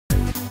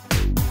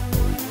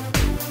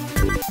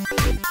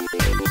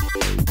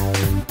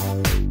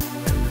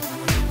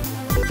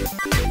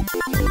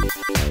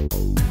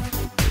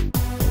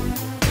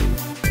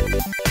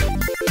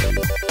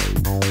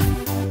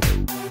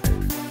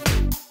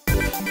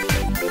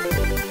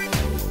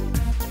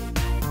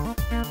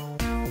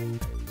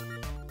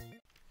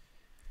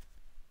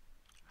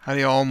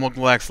Howdy all, welcome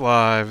to Lac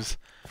Lives.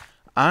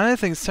 I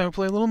think it's time to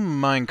play a little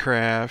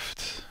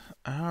Minecraft.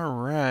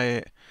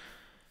 Alright.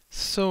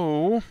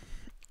 So,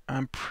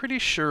 I'm pretty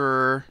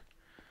sure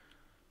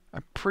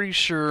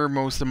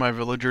most of my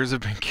villagers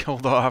have been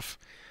killed off.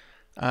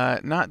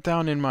 Not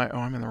down in my... Oh,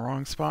 I'm in the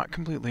wrong spot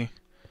completely.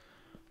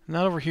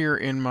 Not over here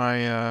in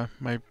my,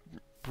 my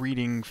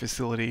breeding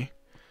facility.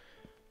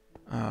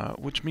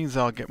 Which means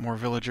I'll get more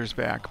villagers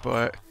back,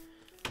 but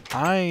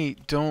I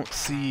don't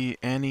see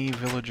any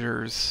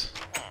villagers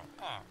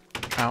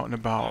out and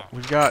about.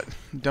 We've got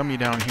Dummy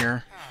down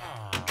here.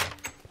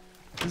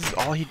 This is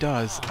all he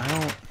does.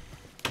 I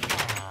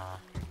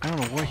don't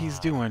know what he's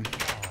doing.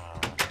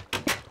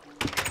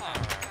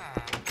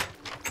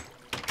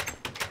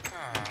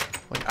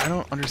 Like, I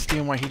don't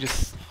understand why he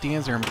just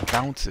stands there and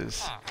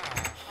bounces.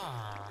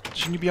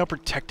 Shouldn't you be out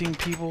protecting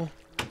people?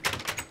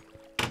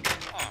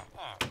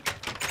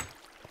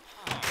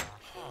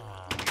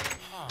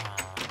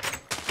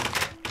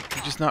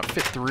 You just not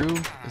fit through?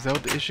 Is that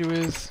what the issue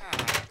is?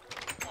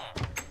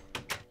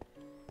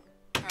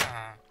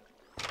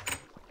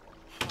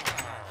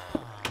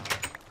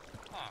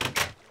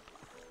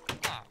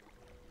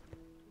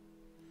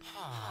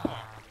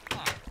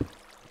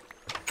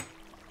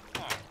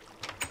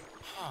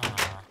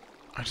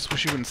 I just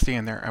wish he wouldn't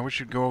stand there. I wish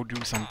he'd go do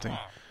something.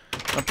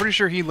 I'm pretty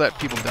sure he let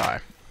people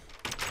die.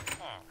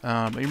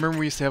 You remember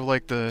we used to have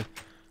like the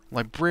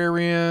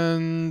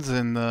librarians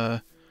and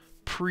the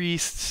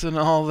priests and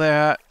all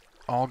that?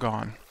 All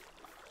gone.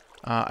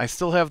 I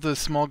still have the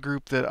small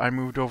group that I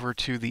moved over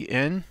to the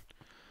inn.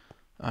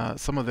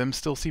 Some of them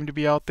still seem to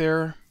be out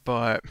there,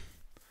 but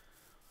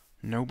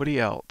nobody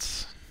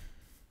else.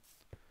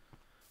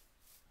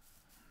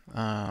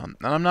 And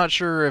I'm not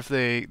sure if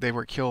they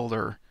were killed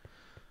or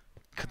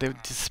could they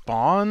have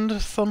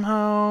despawned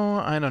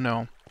somehow? I don't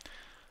know.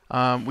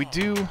 We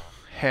do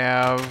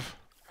have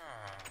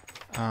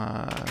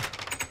a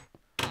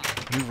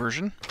new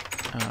version.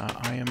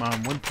 I am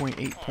on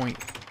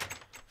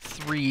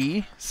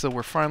 1.8.3, so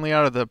we're finally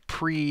out of the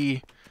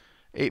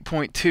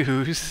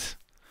pre-8.2s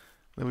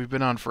that we've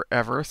been on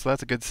forever, so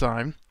that's a good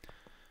sign.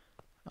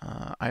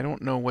 I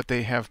don't know what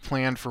they have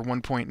planned for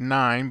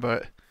 1.9,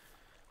 but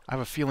I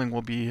have a feeling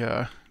we'll be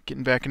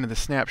getting back into the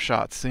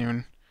snapshots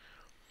soon.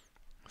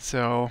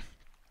 So,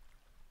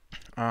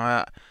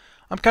 I'm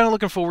kind of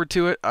looking forward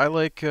to it. I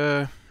like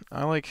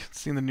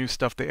seeing the new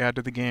stuff they add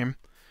to the game,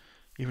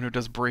 even though it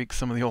does break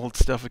some of the old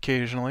stuff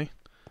occasionally.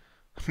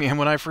 Man,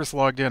 when I first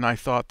logged in, I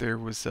thought there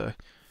was a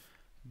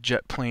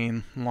jet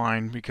plane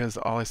line because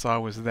all I saw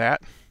was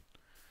that.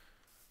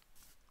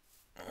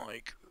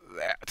 Like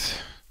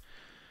that.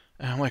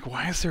 And I'm like,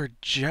 why is there a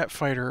jet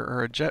fighter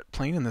or a jet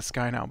plane in the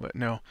sky now? But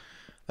no,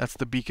 that's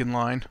the beacon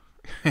line.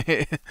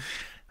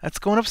 That's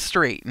going up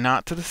straight,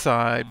 not to the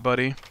side,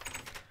 buddy.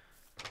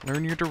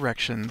 Learn your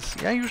directions.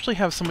 Yeah, I usually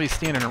have somebody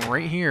standing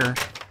right here.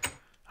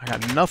 I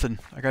got nothing.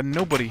 I got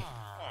nobody.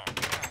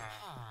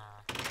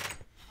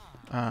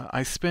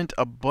 I spent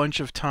a bunch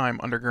of time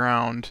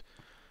underground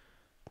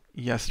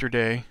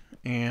yesterday,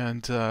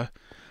 and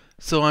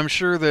so I'm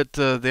sure that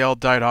they all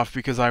died off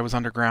because I was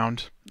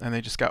underground, and they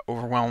just got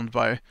overwhelmed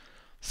by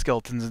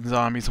skeletons and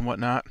zombies and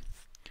whatnot.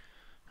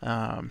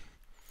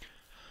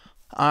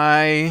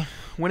 I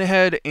went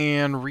ahead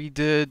and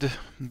redid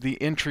the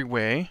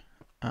entryway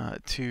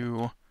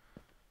to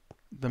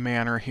the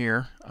manor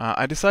here.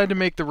 I decided to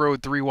make the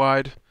road 3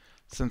 wide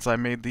since I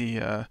made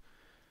the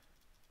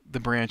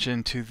branch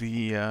into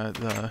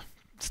the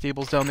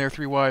stables down there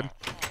 3 wide.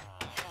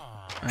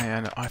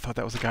 And I thought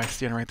that was a guy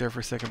standing right there for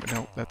a second, but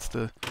no, that's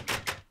the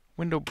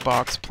window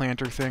box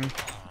planter thing.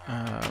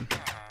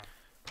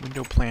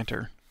 Window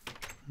planter.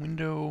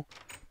 Window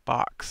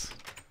box.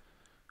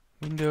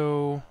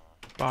 Window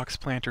box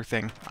planter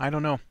thing. I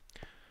don't know.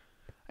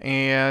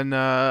 And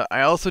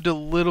I also did a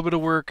little bit of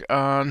work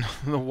on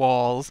the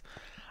walls.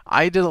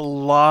 I did a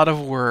lot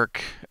of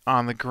work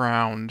on the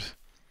ground.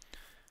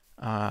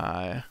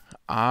 I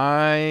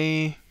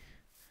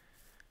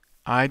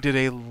did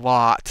a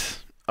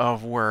lot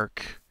of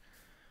work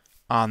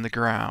on the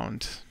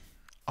ground.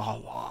 A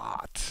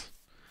lot.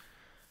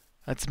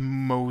 That's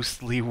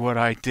mostly what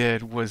I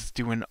did, was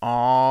doing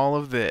all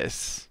of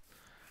this.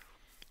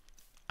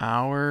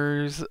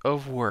 Hours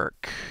of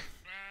work.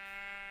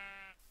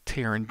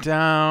 Tearing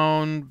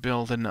down,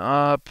 building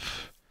up,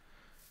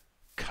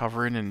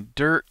 covering in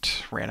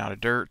dirt. Ran out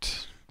of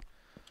dirt.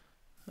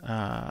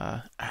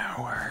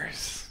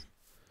 Hours.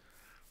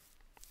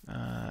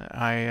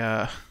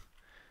 I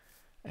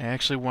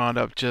actually wound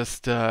up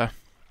just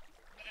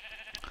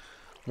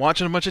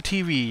watching a bunch of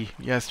TV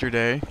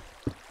yesterday.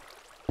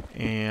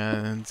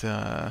 And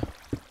so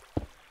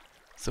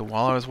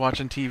while I was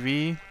watching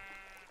TV,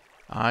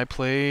 I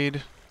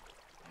played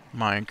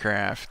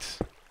Minecraft.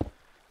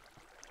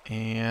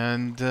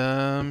 And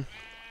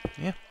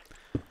yeah,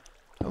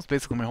 that was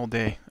basically my whole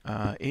day.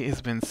 It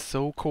has been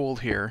so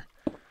cold here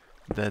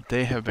that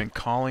they have been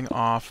calling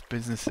off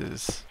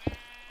businesses,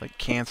 like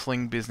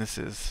canceling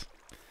businesses,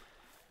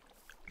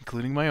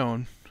 including my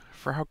own,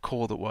 for how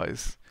cold it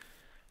was.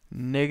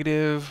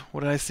 Negative,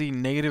 what did I see?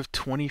 Negative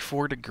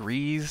 24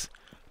 degrees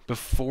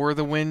before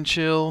the wind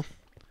chill.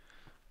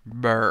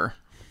 Brr.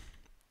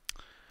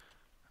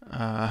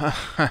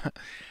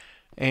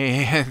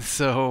 And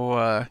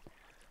so,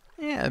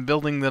 yeah, the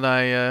building that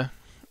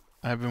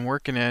I've been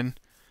working in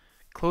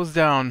closed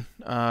down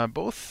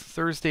both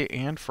Thursday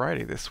and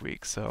Friday this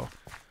week. So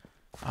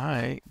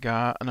I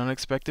got an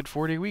unexpected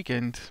 4-day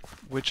weekend,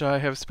 which I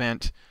have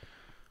spent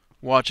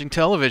watching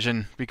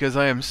television because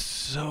I am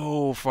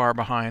so far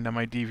behind on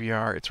my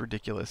DVR. It's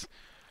ridiculous.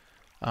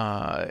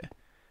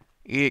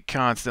 It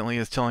constantly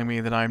is telling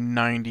me that I'm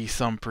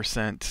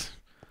 90-some%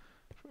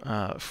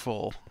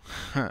 full.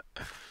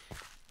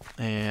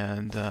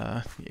 And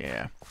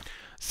yeah.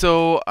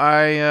 So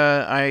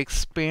I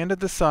expanded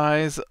the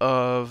size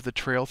of the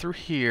trail through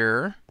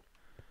here.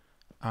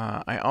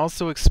 I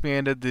also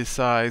expanded the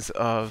size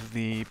of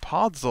the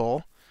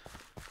podzol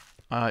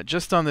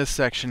just on this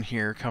section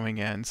here coming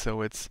in.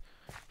 So it's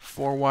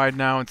 4 wide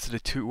now instead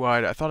of 2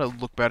 wide. I thought it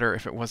would look better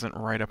if it wasn't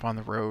right up on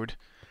the road.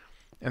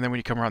 And then when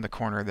you come around the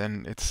corner,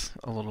 then it's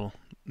a little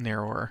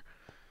narrower.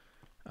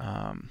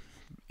 And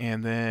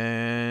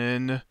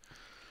then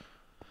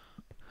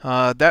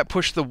that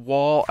pushed the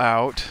wall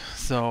out,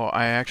 so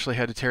I actually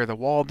had to tear the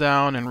wall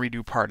down and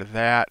redo part of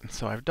that.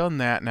 So I've done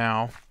that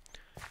now.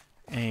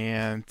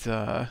 And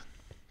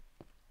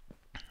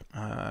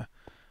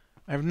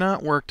I've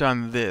not worked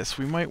on this.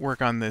 We might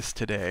work on this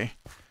today,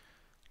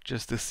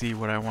 just to see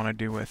what I want to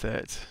do with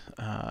it.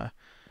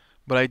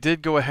 But I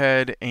did go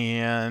ahead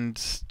and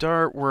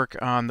start work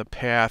on the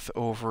path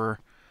over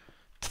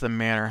to the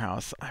manor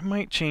house. I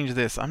might change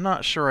this. I'm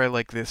not sure I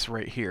like this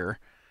right here.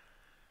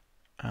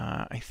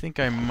 I think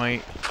I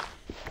might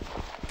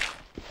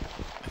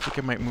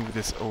move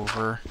this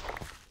over.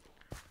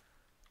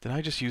 Did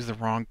I just use the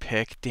wrong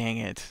pick? Dang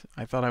it.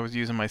 I thought I was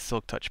using my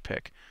Silk Touch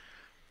pick.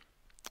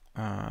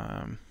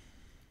 I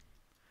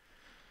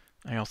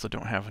also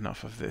don't have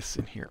enough of this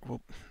in here. Well,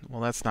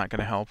 that's not going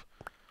to help.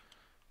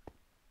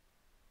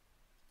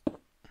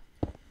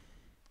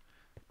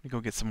 Let me go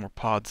get some more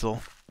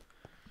podzol.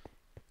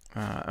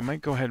 I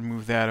might go ahead and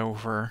move that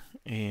over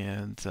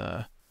and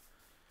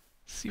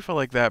see if I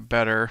like that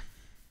better.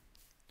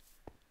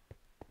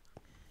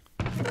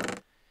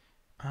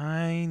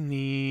 I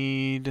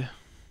need...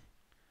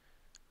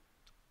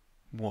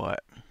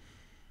 what?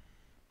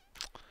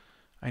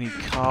 I need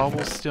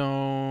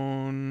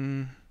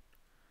cobblestone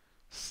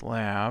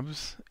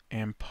slabs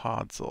and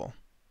podzol.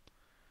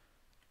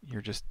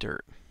 You're just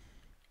dirt.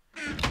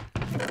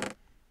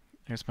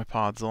 There's my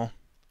podzol.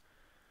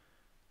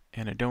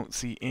 And I don't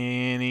see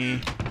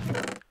any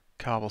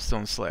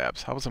cobblestone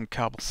slabs. How about some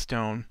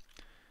cobblestone?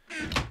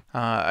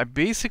 I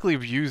basically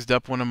have used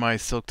up one of my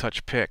Silk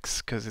Touch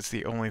picks because it's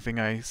the only thing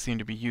I seem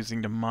to be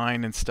using to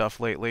mine and stuff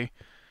lately.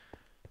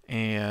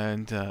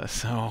 And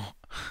so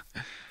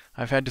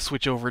I've had to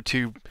switch over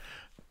to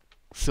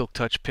Silk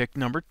Touch pick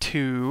number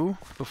 2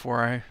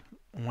 before I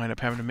wind up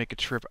having to make a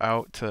trip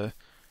out to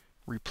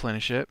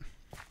replenish it.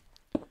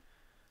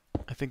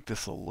 I think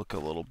this will look a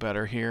little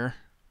better here,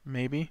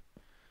 maybe.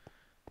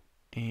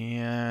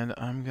 And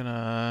I'm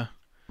gonna,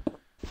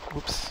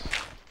 whoops,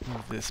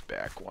 move this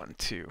back one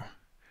too.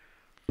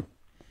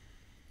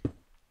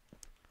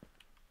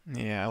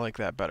 Yeah, I like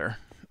that better.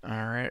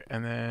 Alright,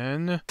 and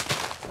then,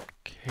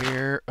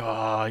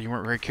 oh, you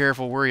weren't very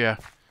careful, were ya?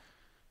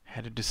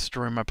 Had to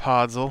destroy my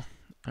podzol.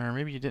 Or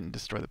maybe you didn't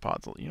destroy the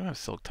podzol. You don't have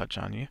Silk Touch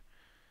on you.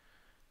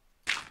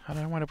 How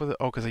did I wind up with it?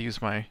 Oh, because I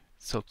used my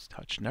Silk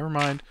Touch. Never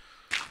mind.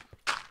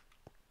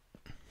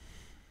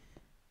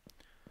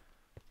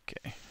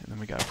 Okay, and then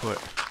we gotta put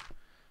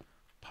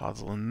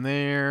podzol in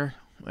there.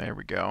 There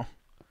we go.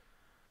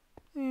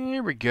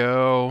 There we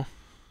go.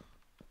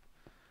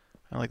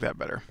 I like that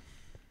better.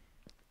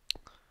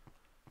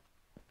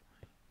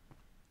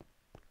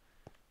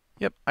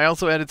 Yep, I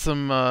also added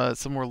some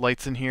more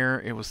lights in here.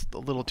 It was a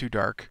little too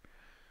dark.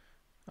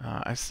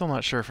 I'm still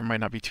not sure if it might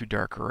not be too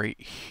dark right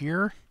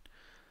here.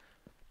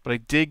 But I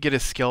did get a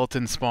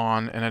skeleton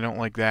spawn, and I don't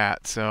like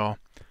that, so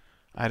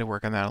I had to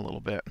work on that a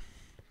little bit.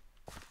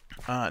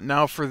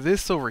 Now for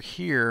this over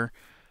here,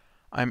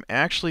 I'm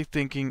actually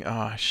thinking,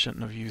 I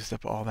shouldn't have used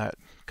up all that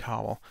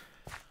cobble.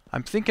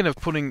 I'm thinking of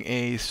putting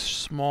a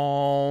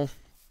small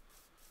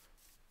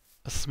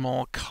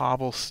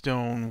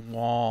cobblestone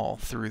wall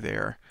through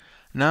there.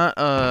 Not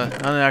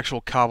an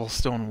actual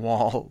cobblestone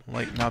wall,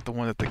 like not the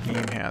one that the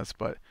game has,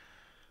 but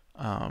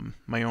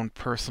my own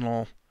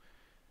personal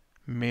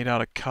made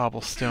out of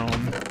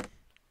cobblestone.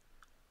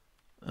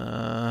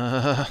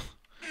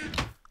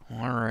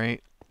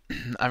 Alright.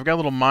 I've got a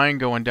little mine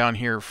going down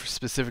here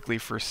specifically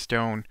for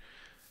stone.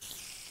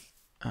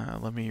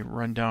 Let me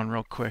run down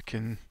real quick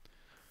and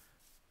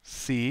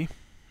see.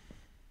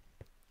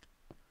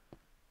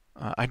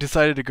 I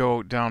decided to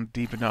go down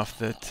deep enough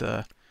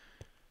that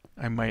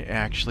I might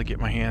actually get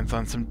my hands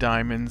on some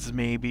diamonds,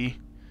 maybe.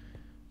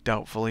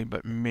 Doubtfully,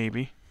 but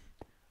maybe.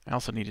 I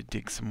also need to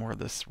dig some more of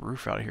this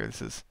roof out of here.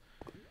 This is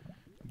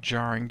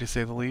jarring, to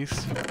say the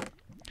least.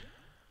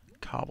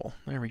 Cobble.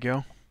 There we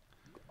go.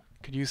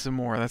 Could use some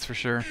more, that's for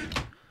sure.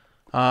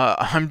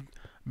 I'm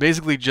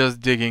basically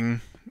just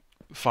digging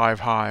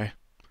 5 high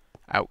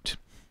out.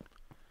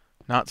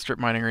 Not strip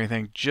mining or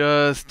anything,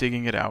 just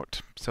digging it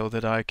out so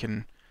that I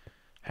can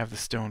have the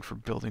stone for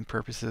building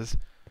purposes.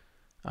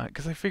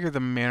 Because I figure the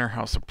manor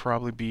house will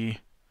probably be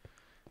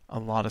a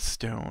lot of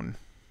stone.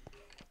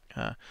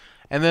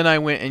 And then I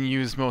went and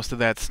used most of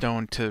that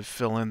stone to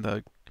fill in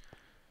the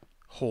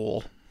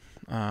hole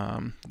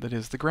that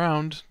is the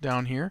ground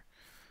down here,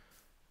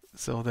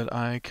 so that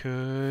I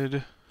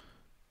could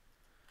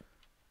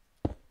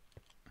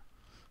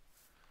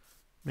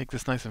make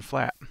this nice and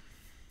flat.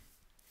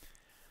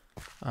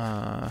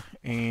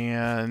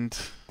 And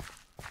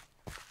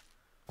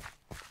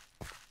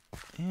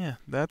yeah,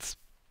 that's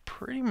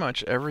pretty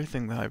much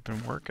everything that I've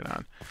been working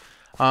on.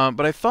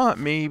 But I thought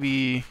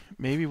maybe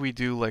we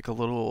do like a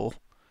little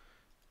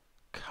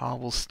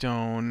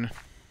cobblestone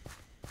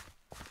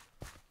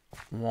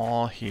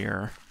wall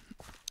here.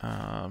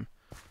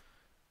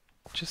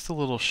 Just a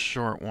little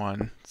short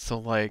one. So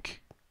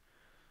like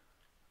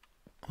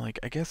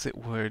I guess it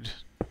would,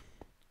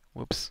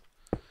 whoops,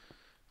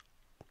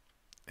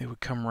 it would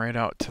come right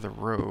out to the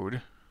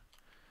road.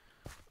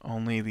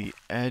 Only the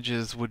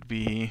edges would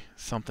be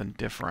something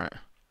different,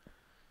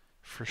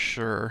 for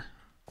sure.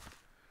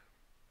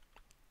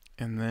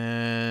 And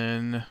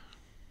then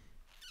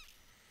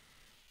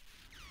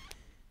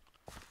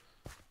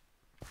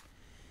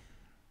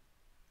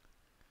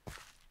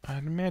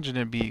I'd imagine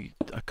it'd be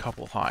a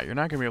couple high. You're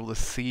not going to be able to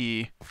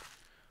see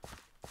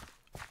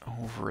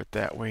over it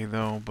that way,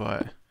 though,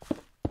 but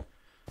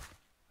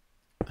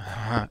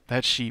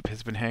that sheep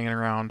has been hanging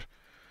around.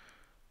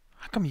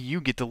 How come you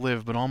get to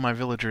live, but all my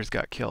villagers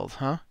got killed,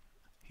 huh?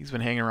 He's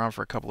been hanging around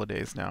for a couple of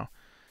days now.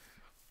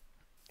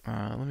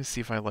 Let me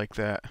see if I like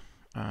that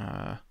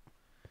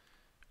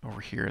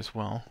over here as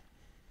well.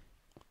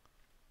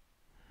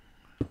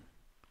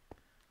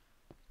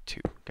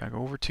 2. Gotta go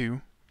over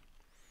 2.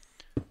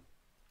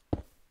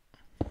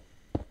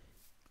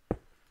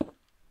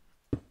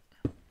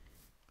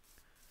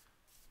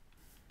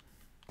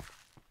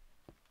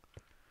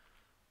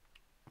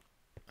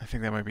 I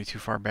think that might be too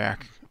far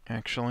back,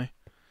 actually.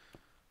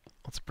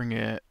 Let's bring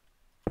it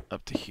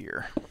up to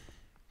here.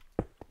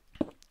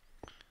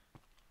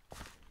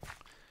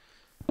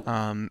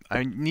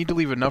 I need to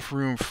leave enough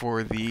room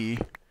for the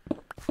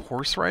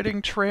horse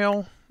riding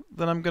trail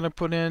that I'm going to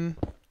put in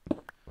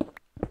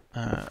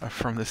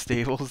from the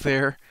stables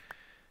there.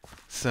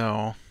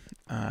 So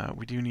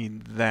we do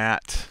need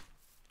that.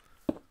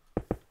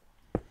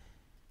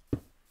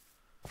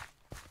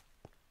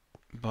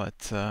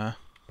 But I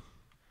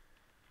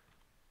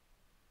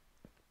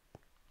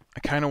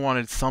kind of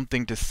wanted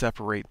something to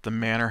separate the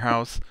manor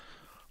house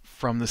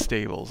from the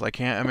stables. I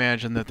can't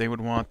imagine that they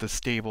would want the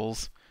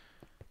stables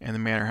and the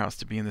manor house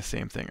to be in the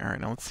same thing.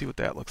 Alright, now let's see what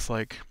that looks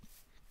like.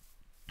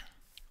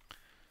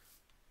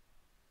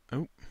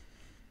 Oh.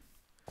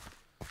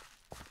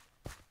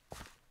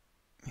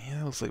 Yeah,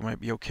 that looks like it might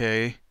be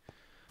okay.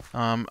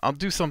 I'll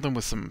do something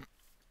with some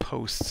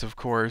posts, of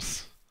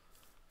course,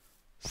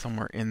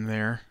 somewhere in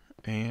there,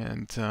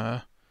 and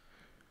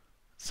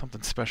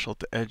something special at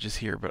the edges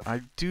here, but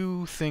I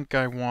do think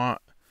I want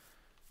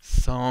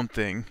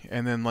something,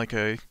 and then like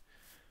a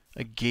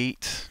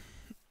gate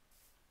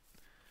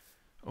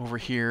over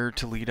here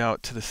to lead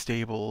out to the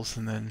stables,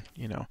 and then,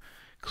 you know,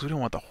 because we don't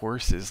want the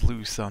horses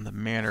loose on the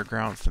manor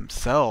grounds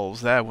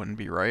themselves. That wouldn't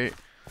be right.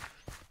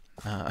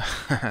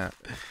 And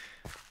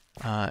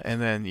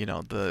then, you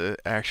know, the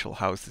actual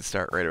houses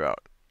start right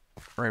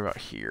about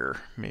here,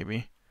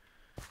 maybe.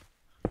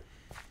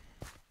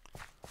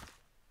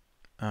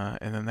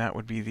 And then that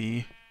would be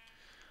the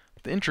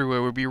entryway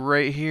would be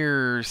right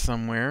here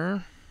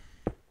somewhere.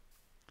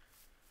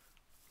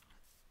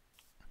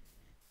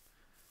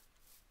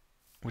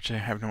 Which I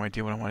have no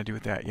idea what I want to do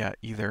with that yet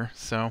either.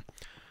 So,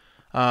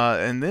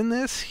 and then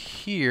this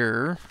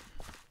here,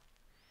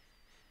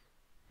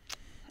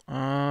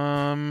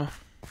 I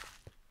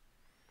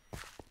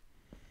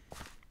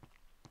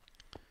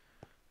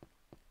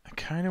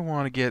kind of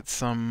want to get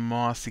some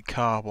mossy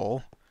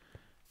cobble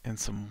and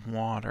some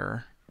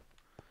water.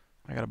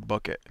 I got a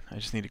bucket. I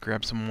just need to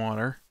grab some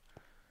water.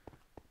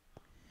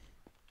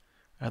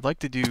 I'd like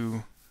to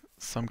do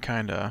some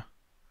kind of,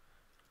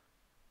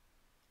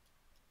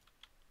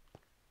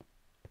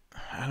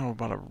 I don't know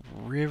about a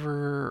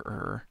river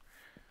or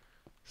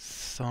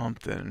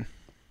something.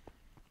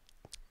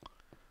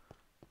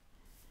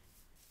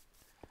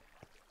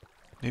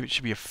 Maybe it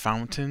should be a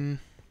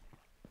fountain.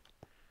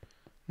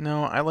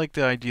 No, I like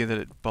the idea that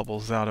it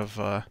bubbles out of,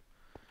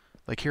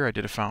 like here I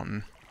did a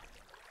fountain.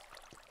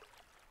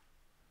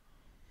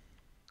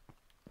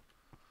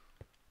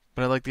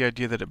 But I like the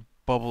idea that it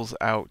bubbles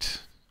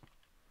out.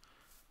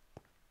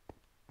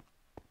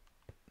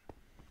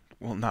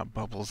 Well, not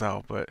bubbles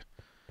out, but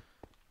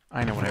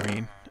I know what I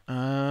mean.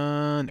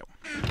 No.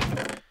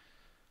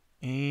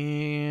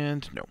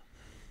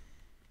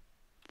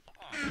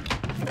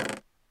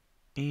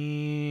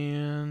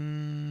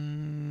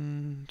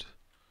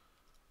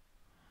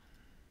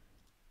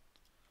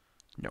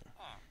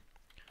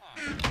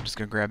 I'm just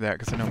gonna grab that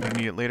because I know I'm gonna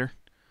need it later.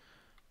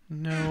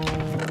 No.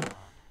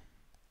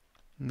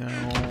 No.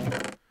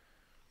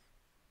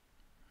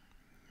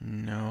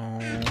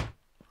 No.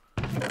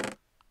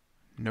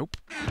 Nope.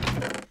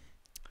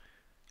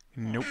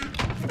 Nope.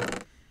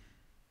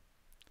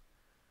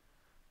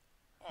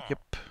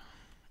 Yep.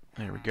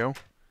 There we go.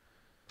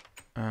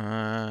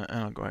 And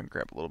I'll go ahead and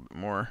grab a little bit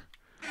more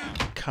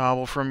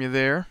cobble from you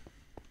there.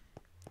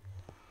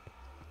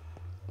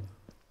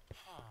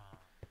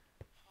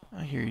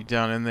 I hear you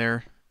down in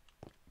there,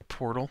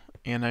 portal,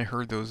 and I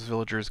heard those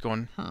villagers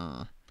going,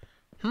 hmm.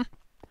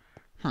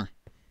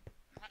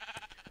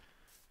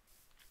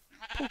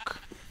 Poke.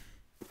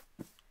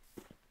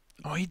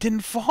 Oh, he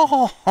didn't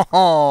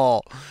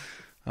fall!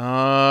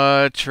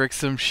 Trick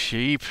some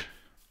sheep.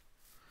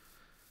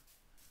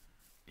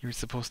 You were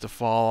supposed to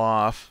fall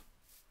off.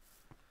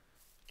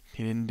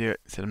 He didn't do it.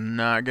 He said, I'm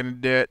not gonna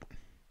do it.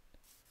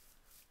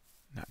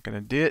 Not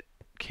gonna do it.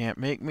 Can't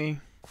make me.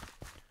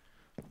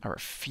 I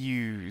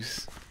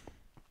refuse.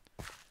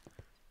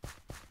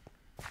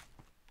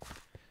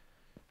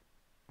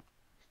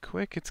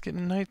 Quick, it's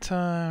getting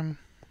nighttime.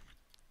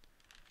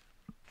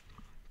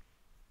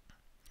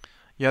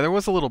 Yeah, there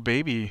was a little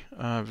baby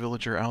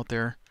villager out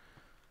there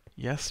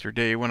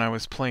yesterday when I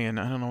was playing.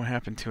 I don't know what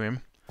happened to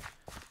him.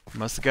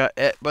 Must have got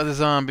ate by the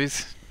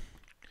zombies.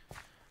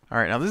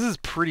 Alright, now this is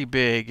pretty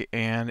big,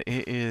 and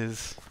it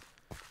is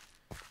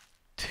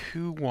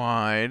too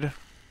wide.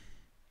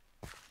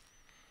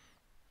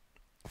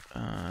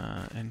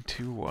 And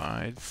too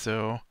wide,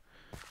 so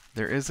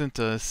there isn't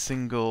a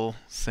single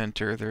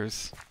center.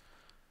 There's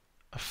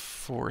a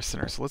 4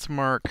 center. So let's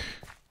mark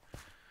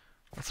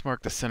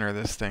the center of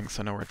this thing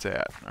so I know where it's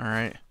at.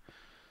 Alright.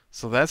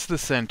 So that's the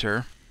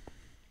center.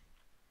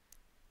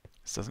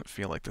 This doesn't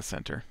feel like the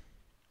center.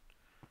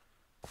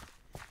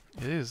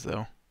 It is,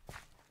 though.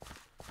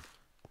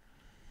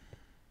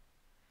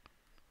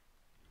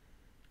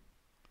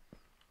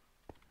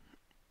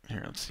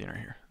 Here, let's see right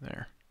here.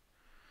 There.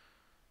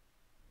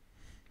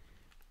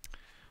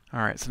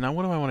 Alright, so now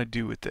what do I want to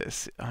do with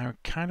this? I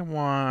kind of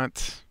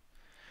want...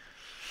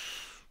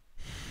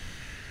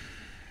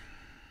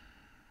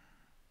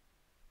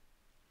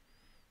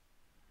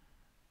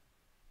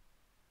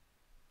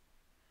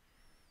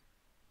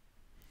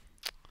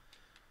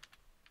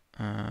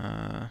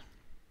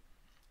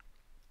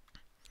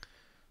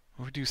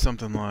 What would do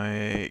something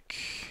like...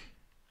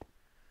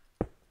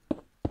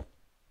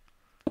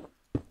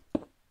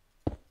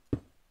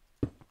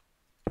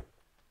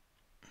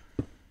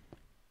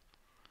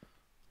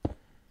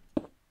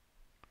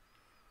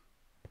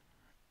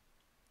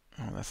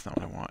 Oh, that's not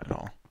what I want at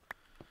all.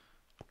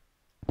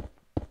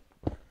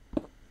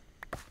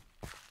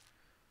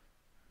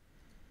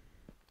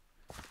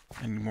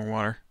 I need more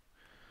water.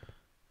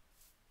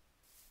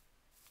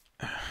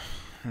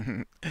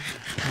 I'm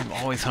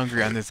always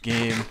hungry on this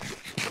game.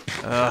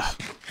 Ugh.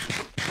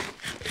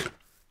 I'm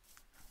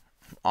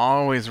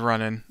always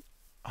running.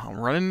 I'm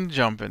running and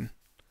jumping.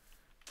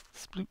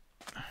 Sploop.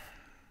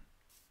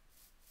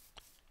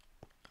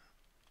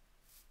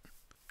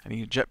 I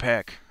need a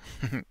jetpack.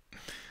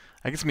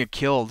 I guess I'm gonna get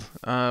killed.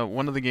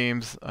 One of the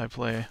games I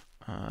play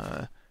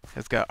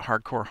has got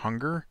hardcore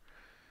hunger.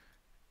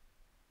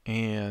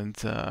 And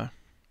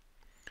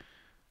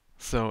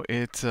so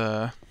it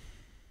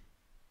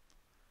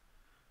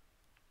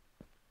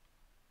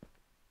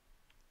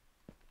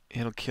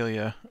it'll kill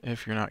you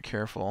if you're not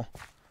careful.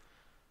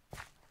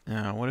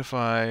 Now, what if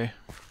I...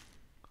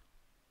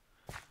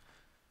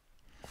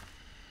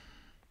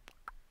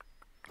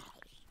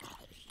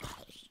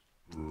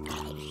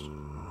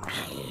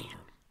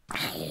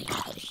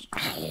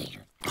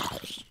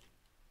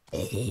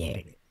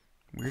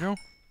 Weirdo?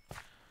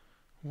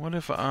 What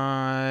if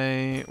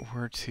I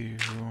were to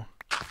do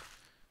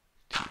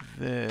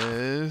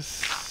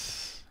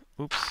this?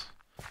 Oops.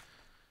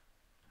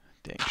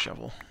 Dang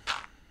shovel.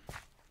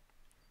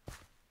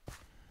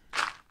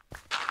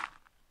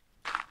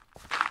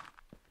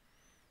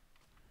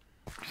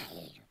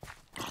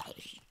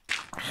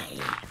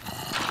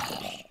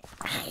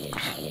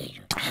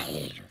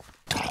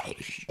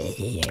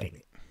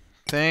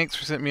 Thanks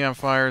for setting me on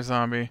fire,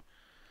 zombie.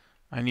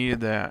 I needed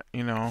that,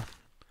 you know.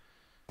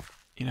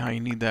 You know how you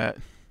need that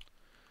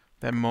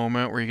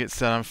moment where you get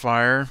set on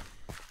fire?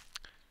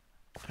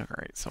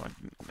 Alright, so I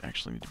didn't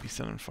actually need to be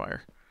set on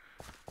fire.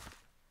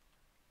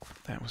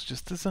 That was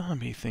just the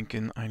zombie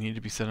thinking I need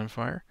to be set on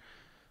fire.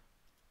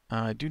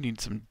 I do need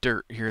some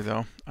dirt here,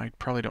 though. I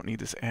probably don't need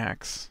this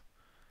axe.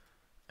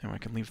 And I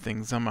can leave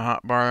things on my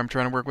hotbar I'm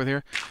trying to work with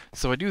here.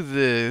 So I do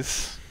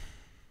this.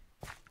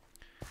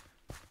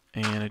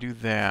 And I do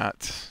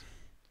that.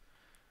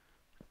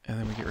 And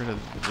then we get rid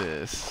of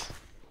this.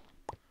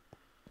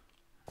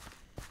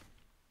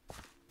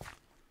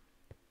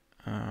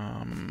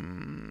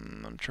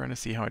 I'm trying to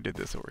see how I did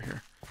this over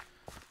here.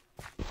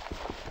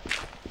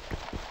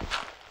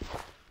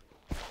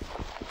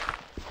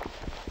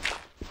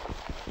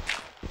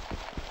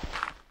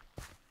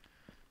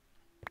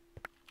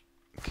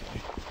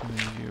 Okay, and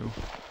then you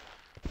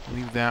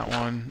leave that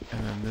one,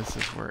 and then this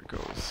is where it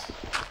goes.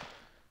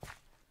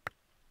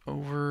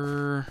 Over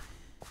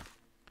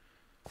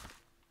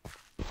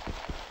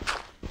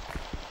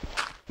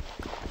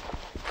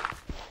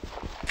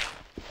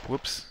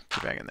Whoops.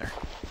 Get back in there.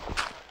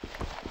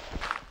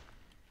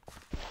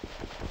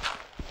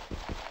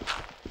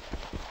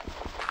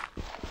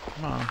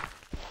 Come on.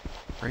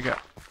 Break up.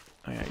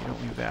 Oh yeah, you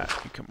don't leave that.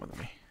 You come with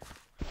me.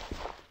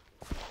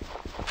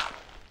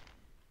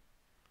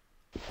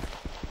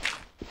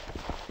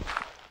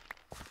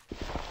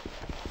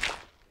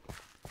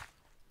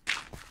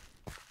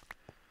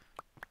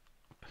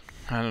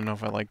 I don't know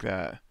if I like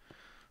that.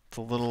 It's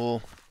a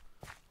little...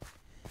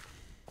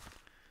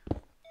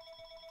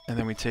 And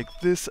then we take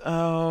this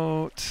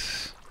out.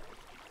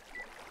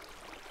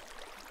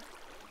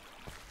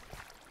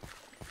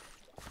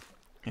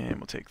 And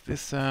we'll take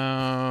this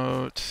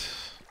out.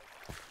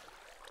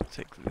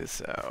 Take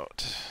this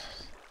out.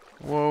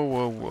 Whoa,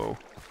 whoa, whoa.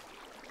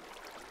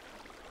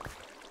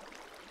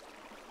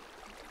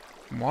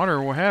 Water,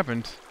 what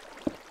happened?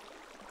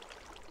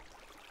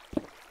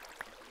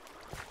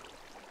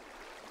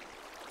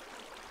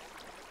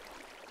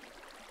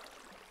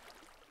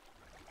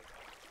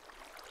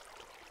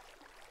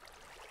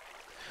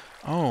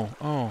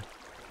 Oh.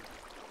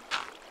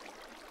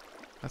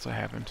 That's what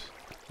happened.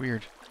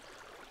 Weird.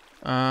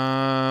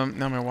 Now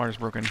my water's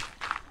broken.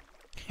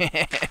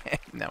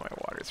 Now my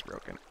water's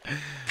broken.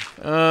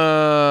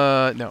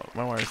 No,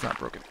 my water's not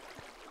broken.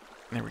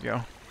 There we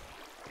go.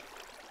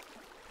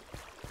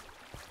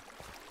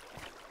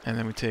 And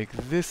then we take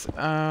this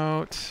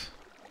out.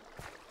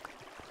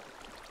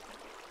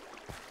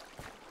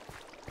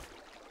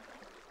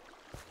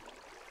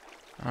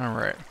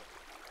 Alright.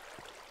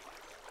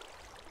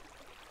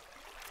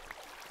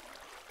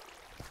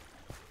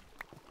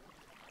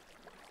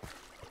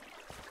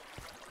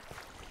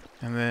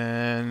 And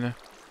then,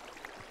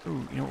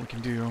 ooh, you know what we can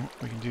do?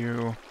 We can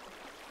do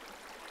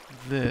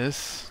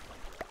this.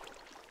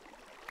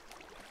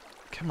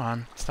 Come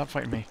on, stop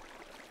fighting me.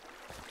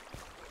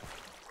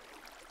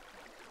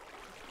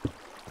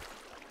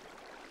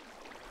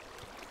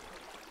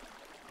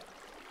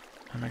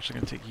 I'm actually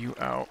going to take you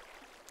out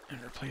and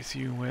replace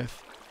you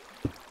with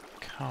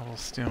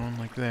cobblestone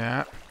like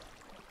that.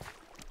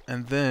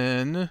 And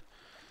then,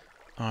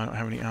 oh, I don't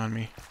have any on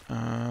me.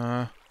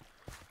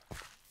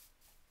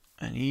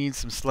 I need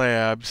some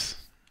slabs.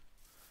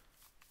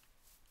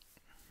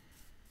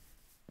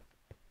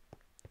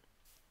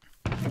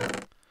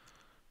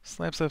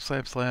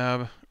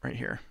 Slab, right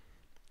here.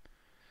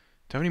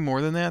 Do I have any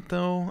more than that,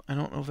 though? I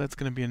don't know if that's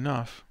going to be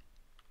enough.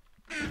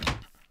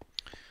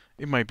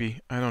 It might be.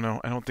 I don't know.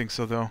 I don't think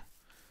so, though.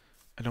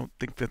 I don't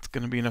think that's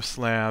going to be enough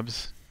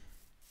slabs.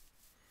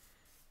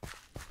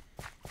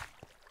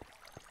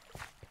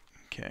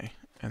 Okay,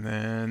 and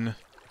then...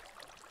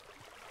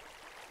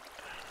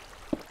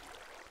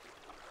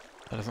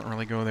 That doesn't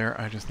really go there.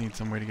 I just need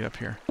some way to get up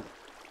here.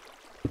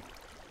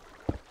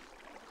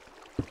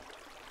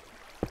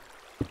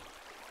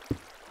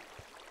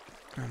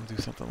 And we'll do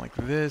something like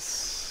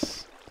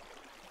this.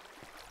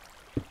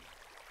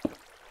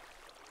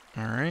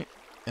 Alright,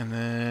 and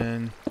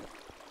then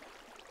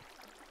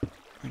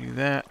we do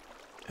that,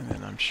 and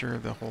then I'm sure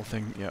the whole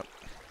thing, yep.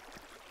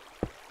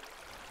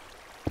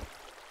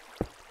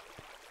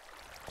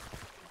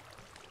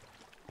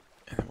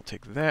 And then we'll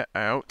take that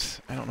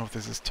out. I don't know if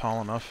this is tall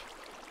enough.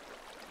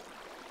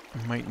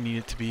 I might need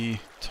it to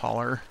be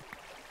taller.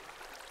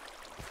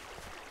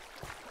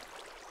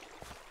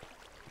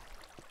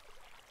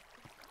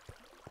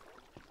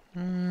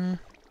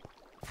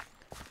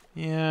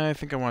 Yeah, I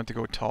think I want it to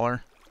go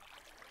taller.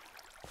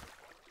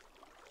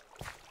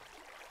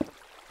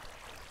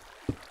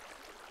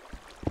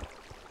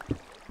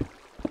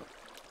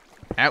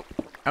 Out!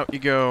 Out you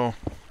go!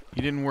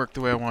 You didn't work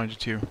the way I wanted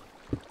you to.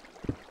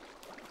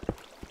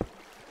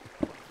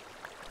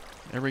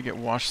 Everybody get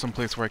washed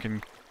someplace where I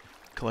can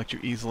collect you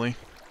easily.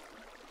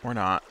 Or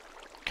not.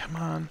 Come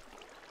on.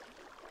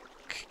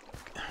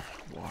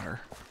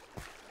 Water.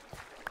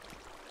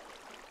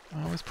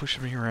 Always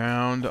pushing me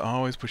around.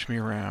 Always push me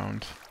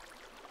around.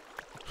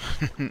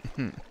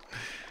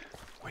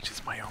 Which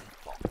is my own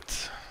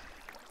fault.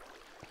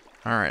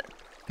 Alright.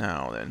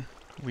 Now then.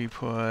 We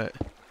put...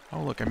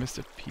 Oh look, I missed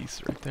a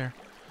piece right there.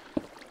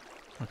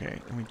 Okay,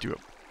 let me do it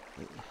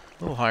a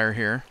little higher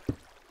here.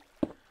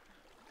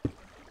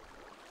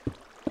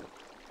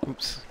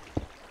 Oops.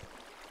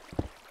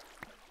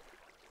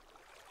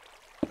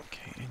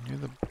 Okay, near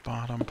the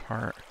bottom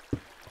part.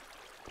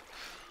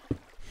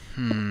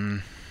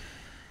 I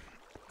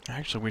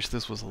actually wish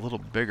this was a little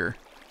bigger.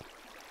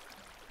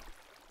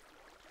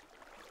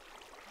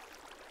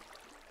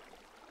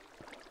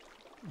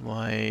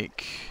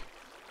 Like...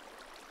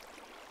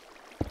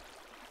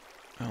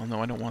 Oh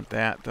no, I don't want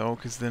that though,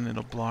 because then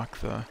it'll block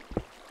the...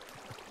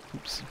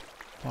 Oops.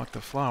 Block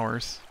the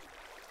flowers.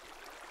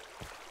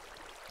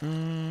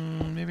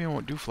 Maybe I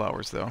won't do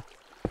flowers though.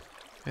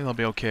 Maybe they'll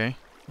be okay.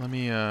 Let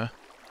me,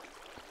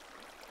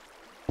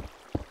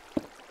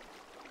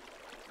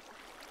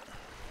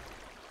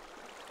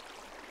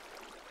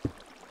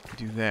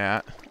 do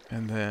that,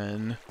 and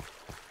then,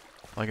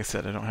 like I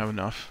said, I don't have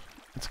enough.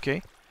 It's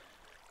okay.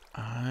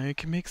 I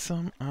can make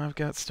some. I've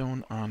got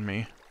stone on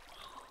me.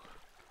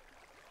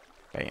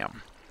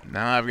 Bam.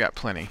 Now I've got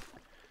plenty.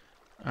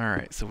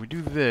 Alright, so we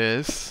do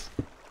this.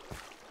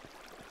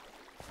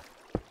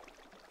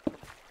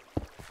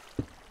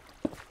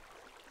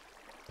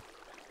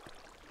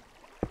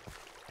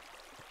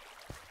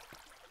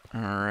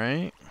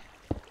 Alright.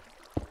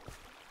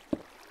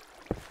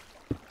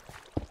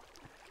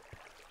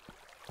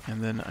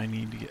 And then I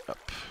need to get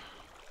up.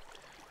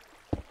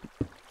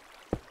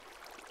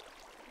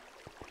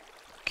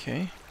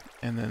 Okay.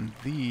 And then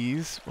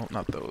these, well,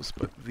 not those,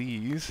 but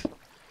these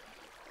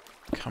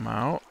come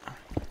out.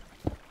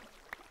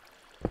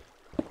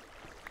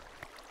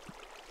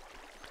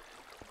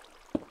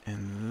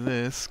 And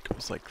this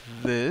goes like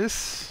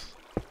this.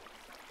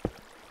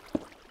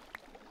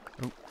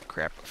 Oh,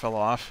 crap, it fell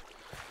off.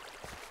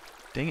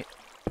 Dang it.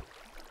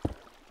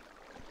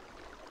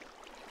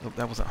 Oh,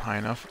 that wasn't high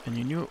enough, and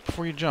you knew it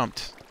before you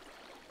jumped.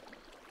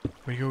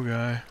 Way to go,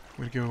 guy.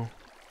 Way to go.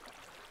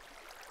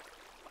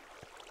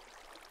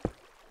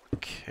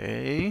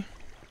 Okay.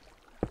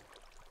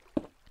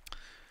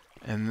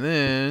 And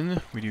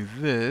then we do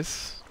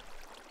this.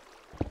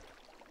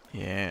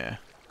 Yeah.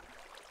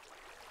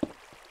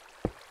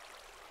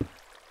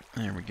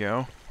 There we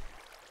go.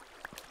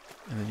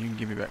 And then you can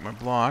give me back my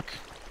block.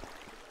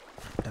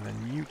 And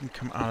then you can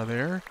come out of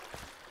there.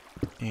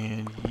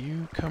 And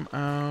you come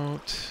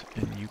out.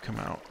 And you come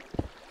out.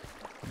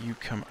 You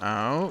come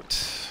out.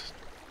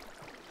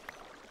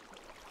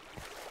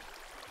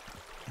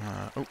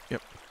 Oh,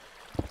 yep.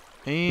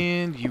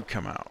 And you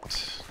come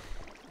out.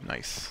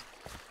 Nice.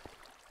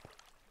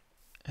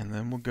 And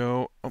then we'll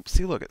go... Oh,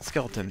 see, look, it's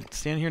skeleton.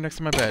 Stand here next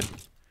to my bed.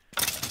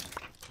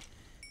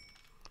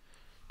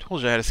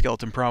 Told you I had a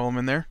skeleton problem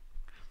in there.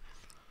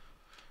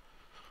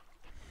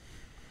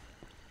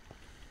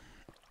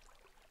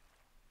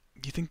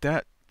 Do you think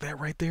that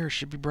right there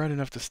should be bright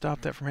enough to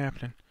stop that from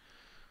happening?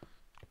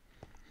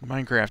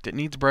 Minecraft, it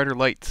needs brighter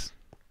lights.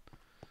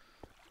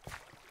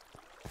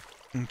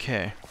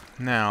 Okay,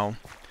 now...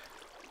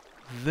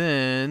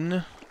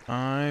 Then...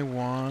 I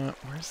want...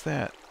 Where's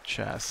that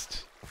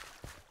chest?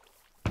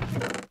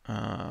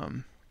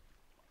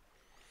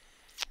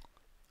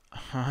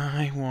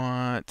 I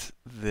want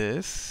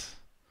this.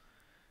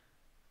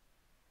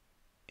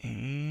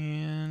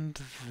 And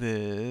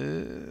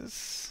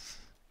this.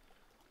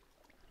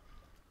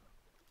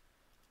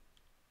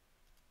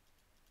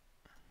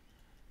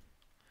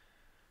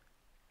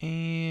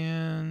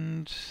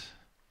 And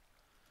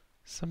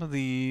some of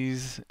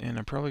these. And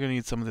I'm probably going to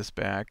need some of this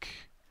back.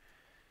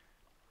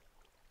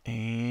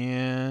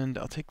 And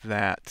I'll take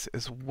that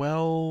as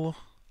well.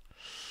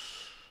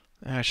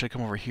 Should I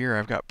come over here?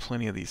 I've got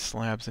plenty of these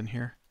slabs in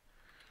here.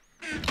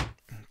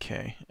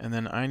 Okay, and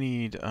then I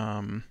need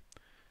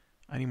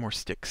more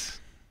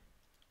sticks.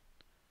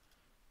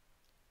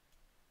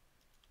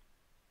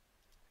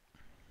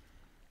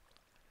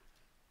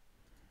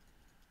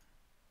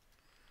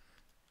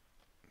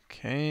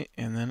 Okay,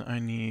 and then I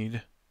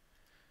need...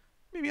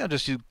 Maybe I'll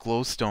just use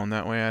glowstone,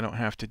 that way I don't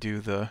have to do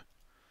the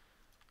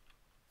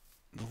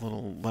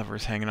little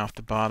levers hanging off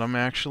the bottom,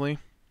 actually.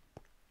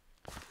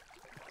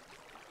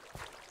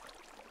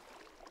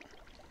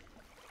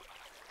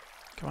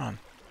 Come on.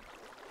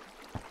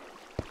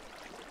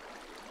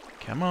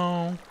 Come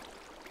on.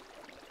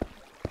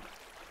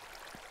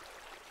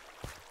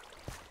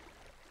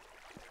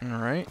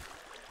 Alright.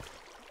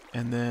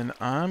 And then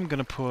I'm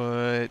gonna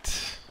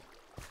put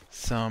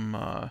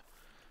some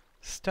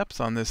steps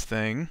on this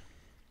thing.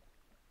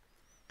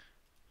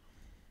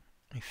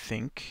 I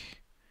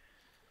think.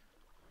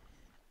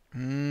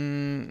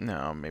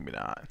 No, maybe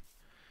not.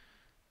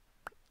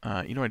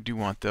 You know what I do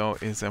want, though,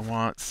 is I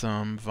want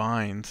some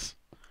vines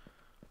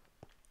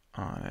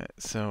on it.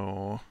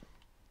 So,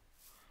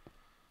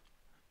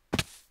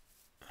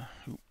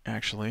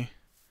 actually,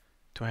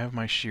 do I have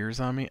my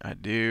shears on me? I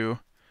do.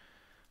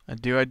 I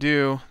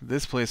do.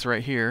 This place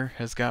right here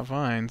has got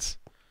vines.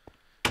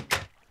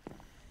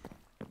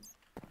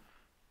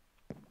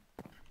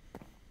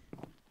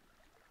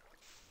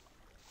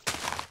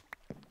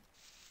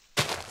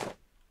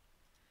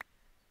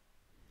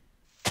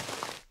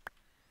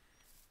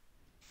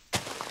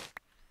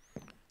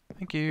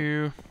 Thank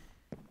you.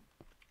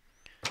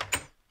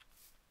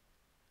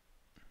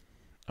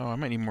 Oh, I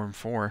might need more than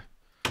 4.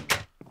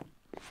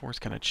 4's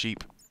kind of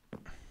cheap.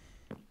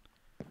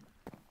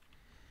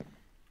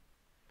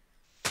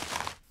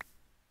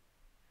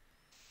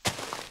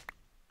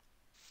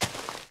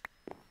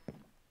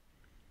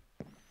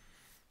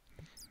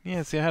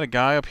 Yeah, see, I had a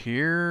guy up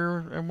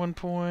here at one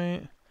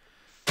point.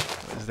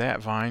 What is that,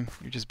 Vine?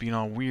 You're just being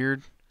all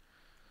weird.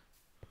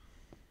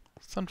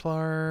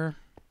 Sunflower.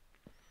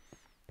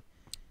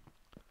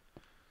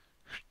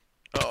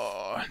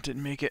 Oh,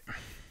 didn't make it.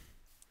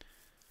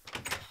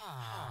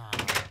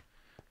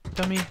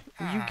 Dummy,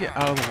 will you get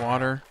out of the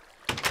water?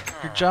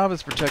 Your job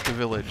is protect the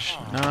village,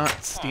 not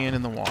stand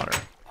in the water.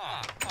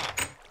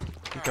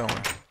 Get going.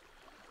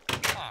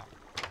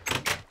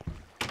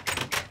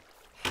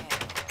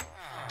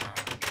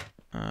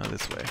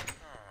 This way.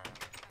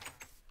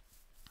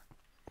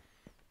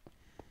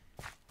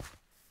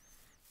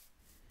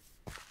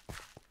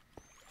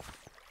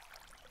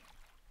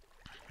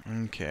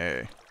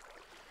 Okay.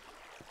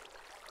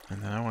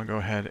 And then I want to go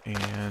ahead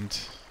and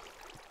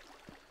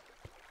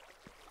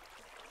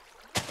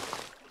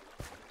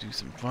do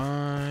some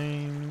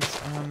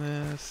vines on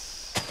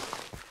this.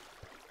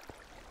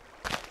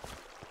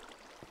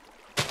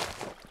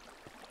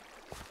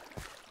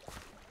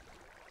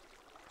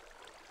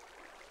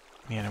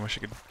 Man, I wish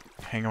I could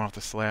hang them off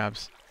the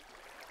slabs.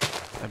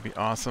 That'd be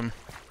awesome.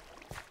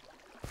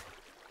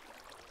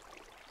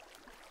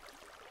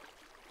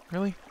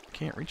 Really?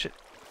 Can't reach it.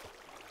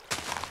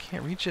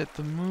 Can't reach it.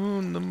 The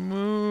moon, the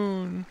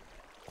moon.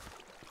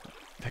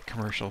 That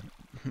commercial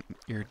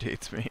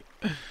irritates me.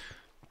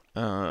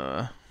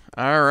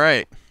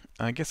 Alright.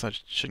 I guess I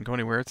shouldn't go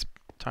anywhere. It's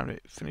time to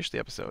finish the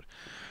episode.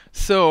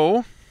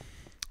 So,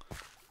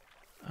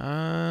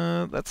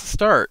 that's a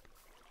start.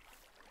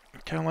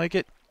 Kind of like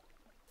it.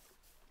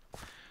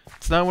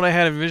 It's not what I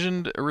had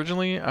envisioned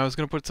originally. I was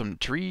going to put some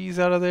trees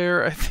out of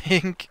there, I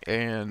think,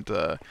 and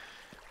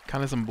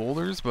kind of some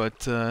boulders,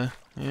 but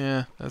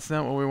yeah, that's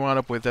not what we wound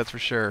up with, that's for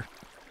sure.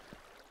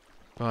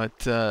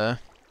 But a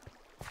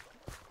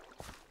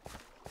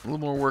little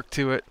more work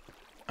to it.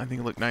 I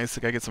think it looked nice.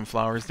 Like I get some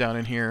flowers down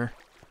in here.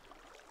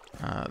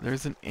 There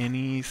isn't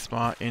any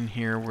spot in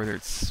here where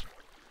there's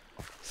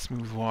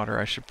smooth water.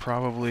 I should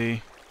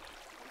probably...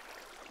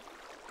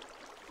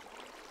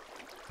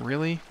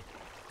 Really?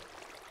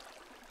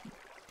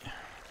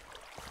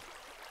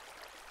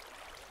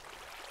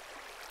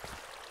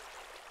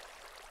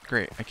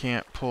 Great, I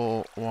can't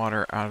pull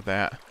water out of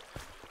that.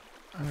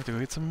 I have to go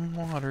get some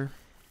water.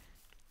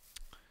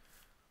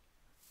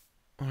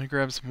 Let me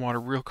grab some water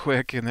real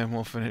quick and then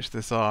we'll finish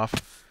this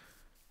off.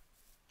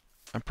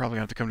 I'm probably going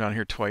to have to come down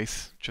here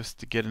twice just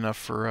to get enough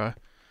for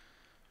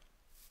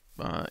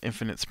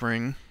infinite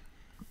spring.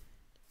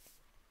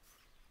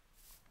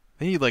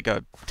 They need like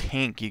a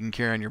tank you can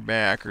carry on your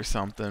back or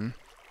something.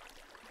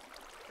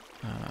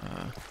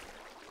 I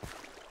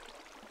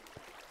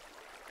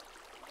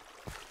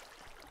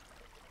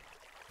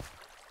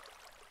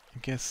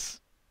guess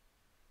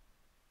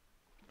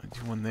I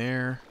do one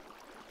there.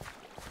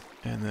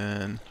 And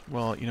then,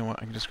 well, you know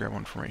what? I can just grab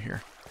one from right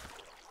here.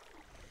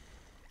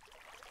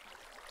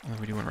 And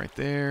then we do one right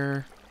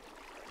there.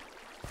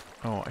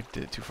 Oh, I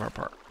did it too far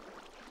apart.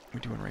 We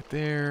do one right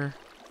there.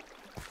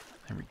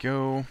 There we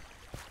go.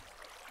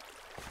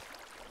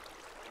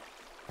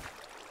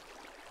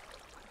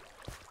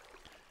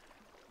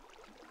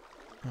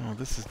 Oh,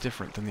 this is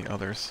different than the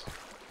others.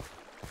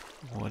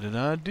 What did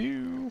I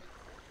do?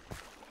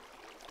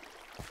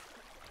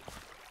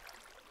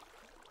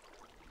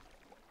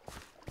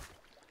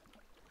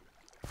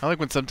 I like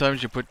when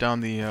sometimes you put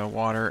down the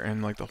water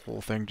and like the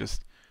whole thing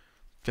just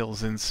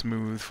fills in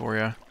smooth for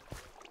you.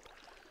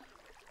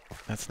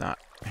 That's not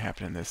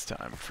happening this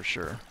time for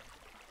sure.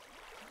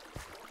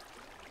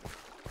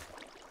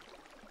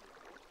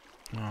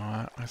 Oh,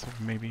 I was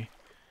hoping maybe...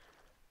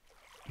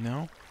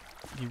 No?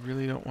 You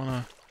really don't want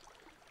to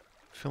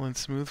fill in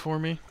smooth for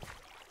me?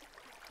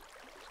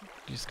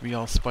 You're just gonna be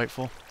all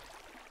spiteful.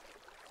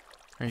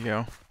 There you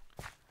go.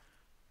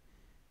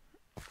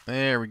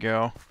 There we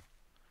go.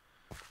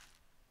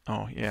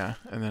 Oh, yeah.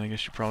 And then I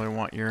guess you probably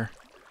want your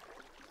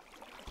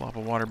plop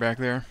of water back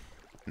there.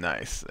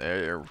 Nice.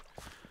 There.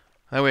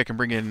 That way I can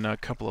bring in a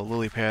couple of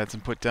lily pads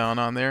and put down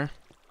on there.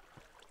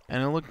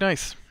 And it'll look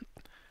nice.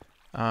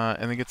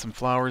 And then get some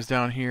flowers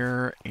down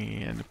here.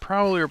 And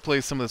probably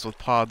replace some of this with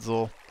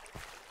podzol.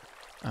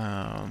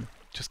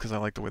 Just because I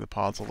like the way the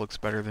podzol looks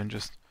better than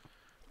just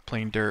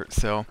plain dirt.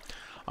 So,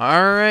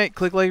 alright.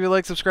 Click like if you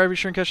like, subscribe, be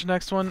sure and catch the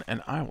next one.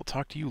 And I will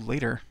talk to you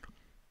later.